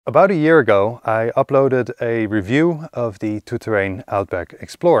About a year ago, I uploaded a review of the Tout Terrain Outback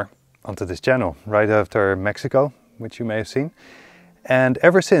Explorer onto this channel, right after Mexico, which you may have seen. And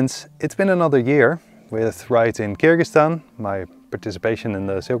ever since, it's been another year with rides in Kyrgyzstan, my participation in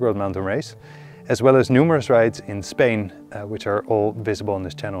the Silk Road Mountain Race, as well as numerous rides in Spain, which are all visible on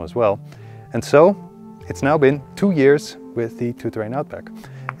this channel as well. And so, it's now been 2 years with the Tout Terrain Outback.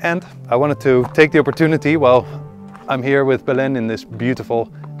 And I wanted to take the opportunity while I'm here with Belen in this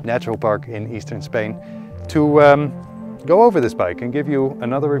beautiful natural park in eastern Spain to go over this bike and give you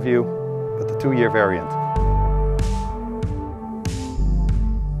another review with the 2-year variant.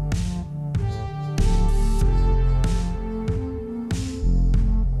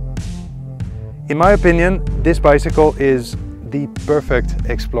 In my opinion, this bicycle is the perfect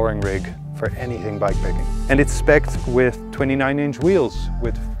exploring rig for anything bikepacking. And it's spec'd with 29-inch wheels,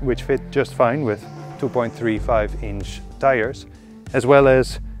 which fit just fine with 2.35-inch tires, as well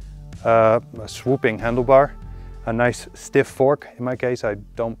as a swooping handlebar, a nice stiff fork. In my case, I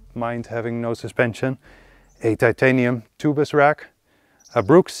don't mind having no suspension, a titanium tubus rack, a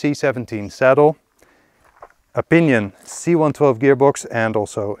Brooks C17 saddle, a Pinion C112 gearbox, and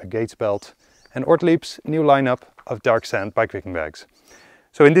also a Gates belt, and Ortlieb's new lineup of Dark Sand bikepacking bags.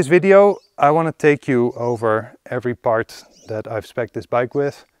 So in this video, I want to take you over every part that I've spec'd this bike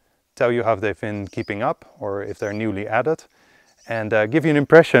with, tell you how they've been keeping up or if they're newly added, and give you an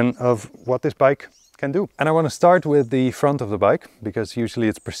impression of what this bike can do. And I want to start with the front of the bike, because usually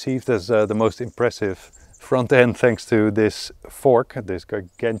it's perceived as the most impressive front end thanks to this fork, this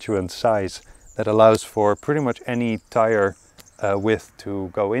gargantuan size that allows for pretty much any tire width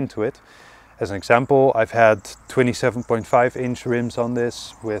to go into it. As an example, I've had 27.5-inch rims on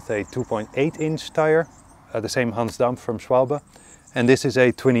this with a 2.8-inch tire, the same Hans Dampf from Schwalbe, and this is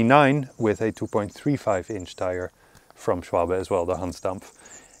a 29 with a 2.35-inch tire from Schwalbe as well, the Hans Dampf,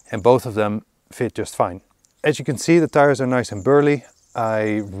 and both of them fit just fine. As you can see, the tires are nice and burly.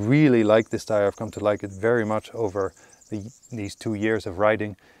 I really like this tire. I've come to like it very much over these 2 years of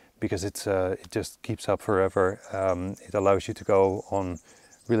riding, because it just keeps up forever. It allows you to go on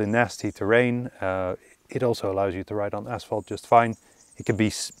really nasty terrain. It also allows you to ride on asphalt just fine. It can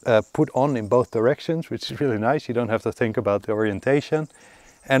be put on in both directions, which is really nice. You don't have to think about the orientation.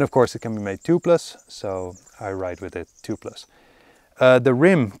 And of course it can be made 2+, so I ride with it 2+. The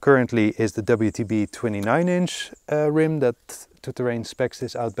rim currently is the WTB 29-inch rim that Tout Terrain specs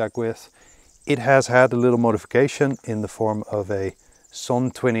this Outback with. It has had a little modification in the form of a Son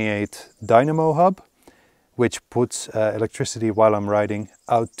 28 dynamo hub, which puts electricity while I'm riding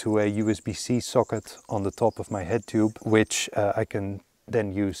out to a USB-C socket on the top of my head tube, which I can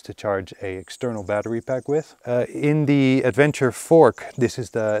then use to charge an external battery pack with. In the Adventure Fork, this is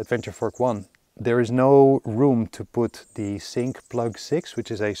the Adventure Fork 1, there is no room to put the Sync Plug 6, which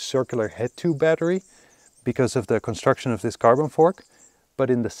is a circular head tube battery, because of the construction of this carbon fork. But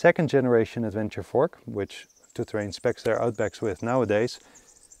in the second generation Adventure Fork, which Tout Terrain specs their Outbacks with nowadays,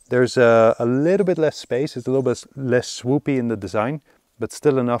 there's a little bit less space. It's a little bit less swoopy in the design, but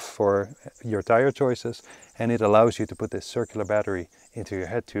still enough for your tire choices, and it allows you to put this circular battery into your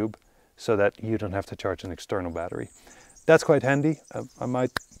head tube so that you don't have to charge an external battery. That's quite handy. I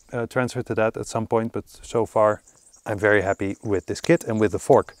might transfer to that at some point, but so far I'm very happy with this kit and with the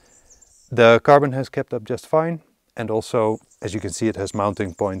fork. The carbon has kept up just fine, and also, as you can see, it has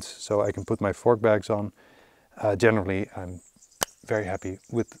mounting points so I can put my fork bags on. Generally, I'm very happy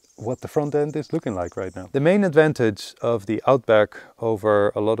with what the front end is looking like right now. The main advantage of the Outback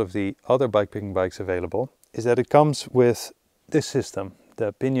over a lot of the other bikepacking bikes available is that it comes with this system,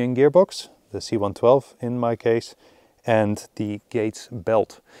 the Pinion gearbox, the C112 in my case, and the Gates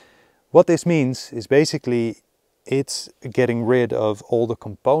belt. What this means is basically it's getting rid of all the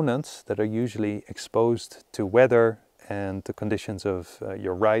components that are usually exposed to weather and the conditions of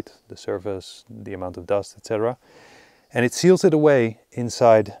your ride, the surface, the amount of dust, etc. And it seals it away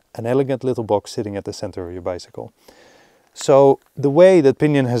inside an elegant little box sitting at the center of your bicycle. So the way that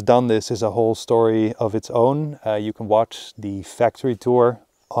Pinion has done this is a whole story of its own. You can watch the factory tour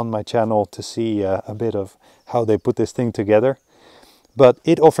on my channel to see a bit of how they put this thing together. But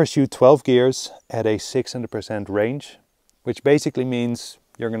it offers you 12 gears at a 600% range, which basically means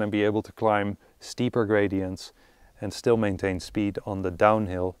you're going to be able to climb steeper gradients and still maintain speed on the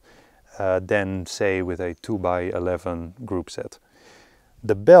downhill than, say, with a 2x11 group set.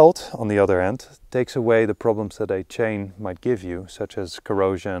 The belt, on the other hand, takes away the problems that a chain might give you, such as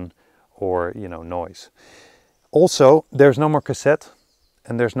corrosion or, noise. Also, there's no more cassette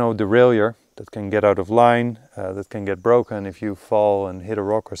and there's no derailleur that can get out of line, that can get broken if you fall and hit a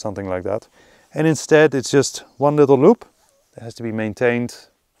rock or something like that. And instead, it's just one little loop that has to be maintained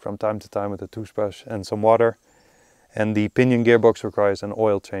from time to time with a toothbrush and some water. And the pinion gearbox requires an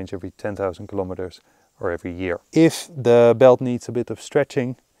oil change every 10,000 kilometers or every year. If the belt needs a bit of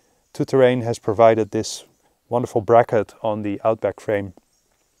stretching, Tout Terrain has provided this wonderful bracket on the Outback frame,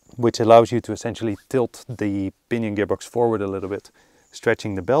 which allows you to essentially tilt the pinion gearbox forward a little bit,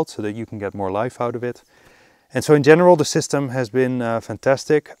 stretching the belt so that you can get more life out of it. And so in general, the system has been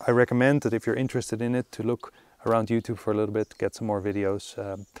fantastic. I recommend that if you're interested in it, to look around YouTube for a little bit, get some more videos,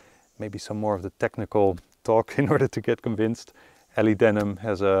 maybe some more of the technical talk in order to get convinced. Alee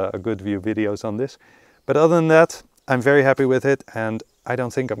has a good view videos on this. But other than that, I'm very happy with it, and I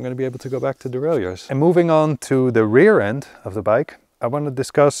don't think I'm going to be able to go back to derailleurs. And moving on to the rear end of the bike, I want to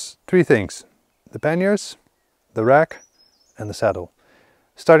discuss three things: the panniers, the rack, and the saddle.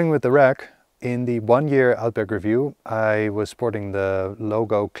 Starting with the rack, in the 1 year Outback review, I was sporting the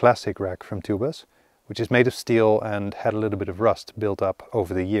Logo Classic rack from Tubus, which is made of steel and had a little bit of rust built up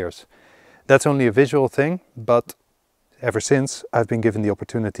over the years. That's only a visual thing, but ever since I've been given the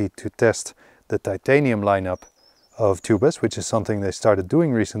opportunity to test the titanium lineup of Tubus, which is something they started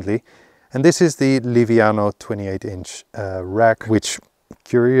doing recently. And this is the Liviano 28-inch rack, which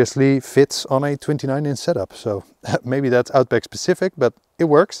curiously fits on a 29-inch setup. So maybe that's Outback specific, but it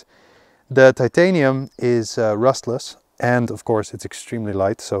works. The titanium is rustless, and of course it's extremely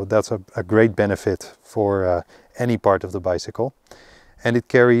light, so that's a great benefit for any part of the bicycle. And it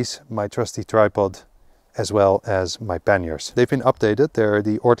carries my trusty tripod as well as my panniers. They've been updated. They're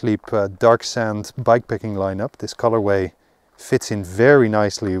the Ortlieb Dark Sand bikepacking lineup. This colorway fits in very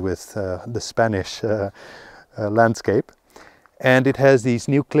nicely with the Spanish landscape. And it has these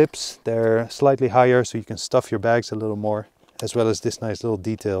new clips. They're slightly higher, so you can stuff your bags a little more, as well as this nice little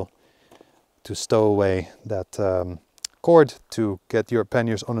detail to stow away that cord to get your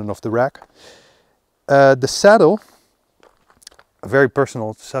panniers on and off the rack. The saddle, a very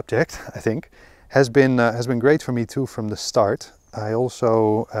personal subject, I think, has been great for me too from the start. I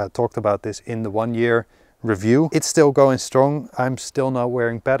also talked about this in the 1 year review. It's still going strong. I'm still not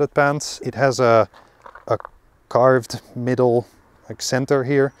wearing padded pants. It has a carved middle center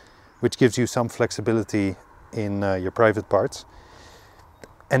here, which gives you some flexibility in your private parts.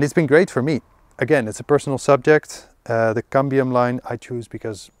 And it's been great for me. Again, it's a personal subject. The cambium line I choose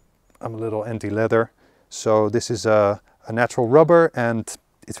because I'm a little anti-leather. So this is a natural rubber, and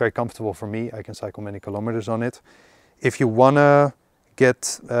it's very comfortable for me. I can cycle many kilometers on it. If you want to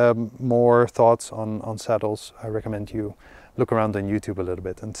get more thoughts on saddles, I recommend you look around on YouTube a little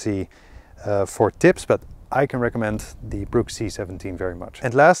bit and see for tips, but I can recommend the Brooks C17 very much.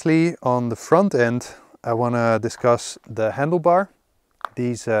 And lastly, on the front end, I want to discuss the handlebar,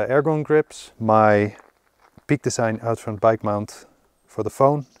 these Ergon grips, my Peak Design out front bike mount for the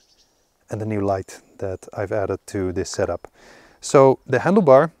phone, and the new light that I've added to this setup. So the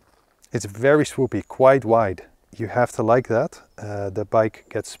handlebar, it's very swoopy, quite wide. You have to like that. The bike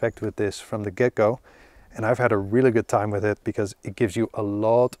gets spec'd with this from the get-go, and I've had a really good time with it because it gives you a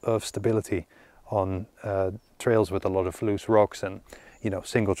lot of stability on trails with a lot of loose rocks and, you know,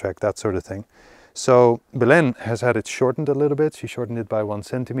 single track, that sort of thing. So Belen has had it shortened a little bit. She shortened it by 1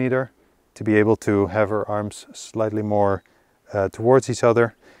 centimeter to be able to have her arms slightly more towards each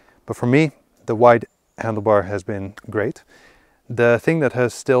other. But for me, the wide handlebar has been great. The thing that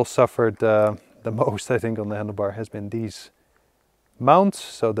has still suffered the most, I think, on the handlebar has been these mounts.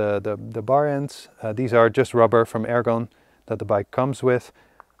 So the bar ends, these are just rubber from Ergon that the bike comes with.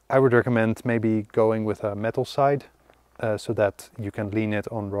 I would recommend maybe going with a metal side so that you can lean it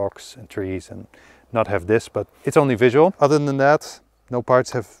on rocks and trees and not have this, but it's only visual. Other than that, no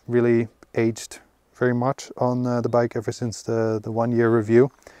parts have really aged very much on the bike ever since the 1 year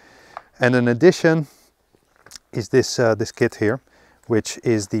review. And in addition is this kit here, which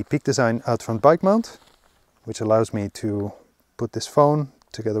is the Peak Design out front bike mount, which allows me to put this phone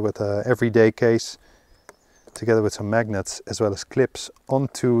together with a everyday case, together with some magnets as well as clips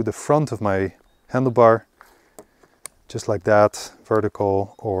onto the front of my handlebar, just like that,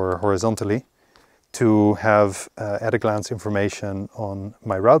 vertical or horizontally, to have at a glance information on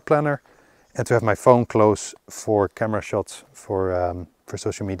my route planner and to have my phone close for camera shots for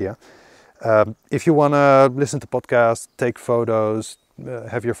social media. If you want to listen to podcasts, take photos,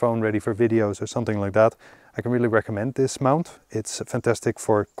 have your phone ready for videos or something like that, I can really recommend this mount. It's fantastic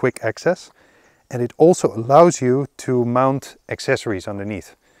for quick access, and it also allows you to mount accessories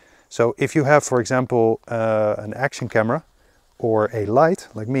underneath. So if you have, for example, an action camera or a light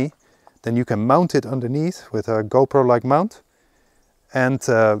like me, then you can mount it underneath with a GoPro-like mount and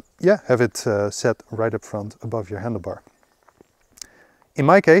yeah, have it set right up front above your handlebar. In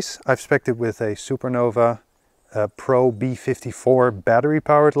my case, I've spec'd it with a Supernova Pro B54 battery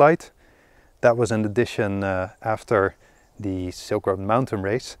powered light. That was an addition after the Silk Road mountain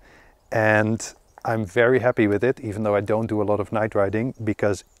race, and I'm very happy with it, even though I don't do a lot of night riding,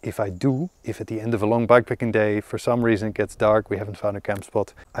 because if at the end of a long bikepacking day for some reason it gets dark, we haven't found a camp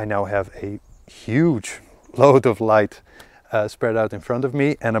spot, I now have a huge load of light spread out in front of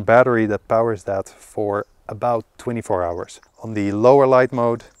me and a battery that powers that for about 24 hours. On the lower light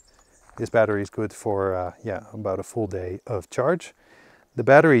mode, this battery is good for about a full day of charge. The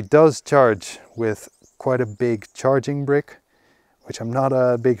battery does charge with quite a big charging brick, which I'm not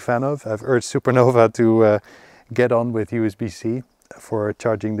a big fan of. I've urged Supernova to get on with USB-C for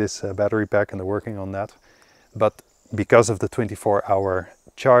charging this battery pack, and they're working on that. But because of the 24-hour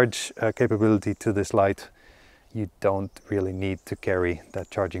charge capability to this light, you don't really need to carry that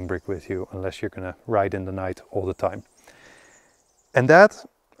charging brick with you unless you're gonna ride in the night all the time. And that,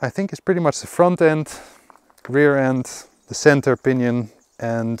 I think, is pretty much the front end, rear end, the center pinion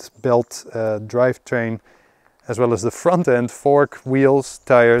and belt drivetrain, as well as the front end, fork, wheels,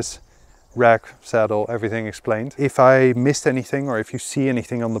 tires, rack, saddle, everything explained. If I missed anything, or if you see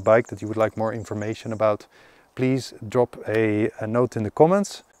anything on the bike that you would like more information about, please drop a note in the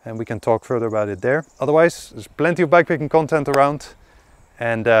comments and we can talk further about it there. Otherwise, there's plenty of bikepacking content around,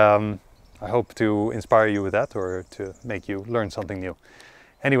 and I hope to inspire you with that, or to make you learn something new.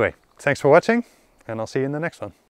 Anyway, thanks for watching, and I'll see you in the next one.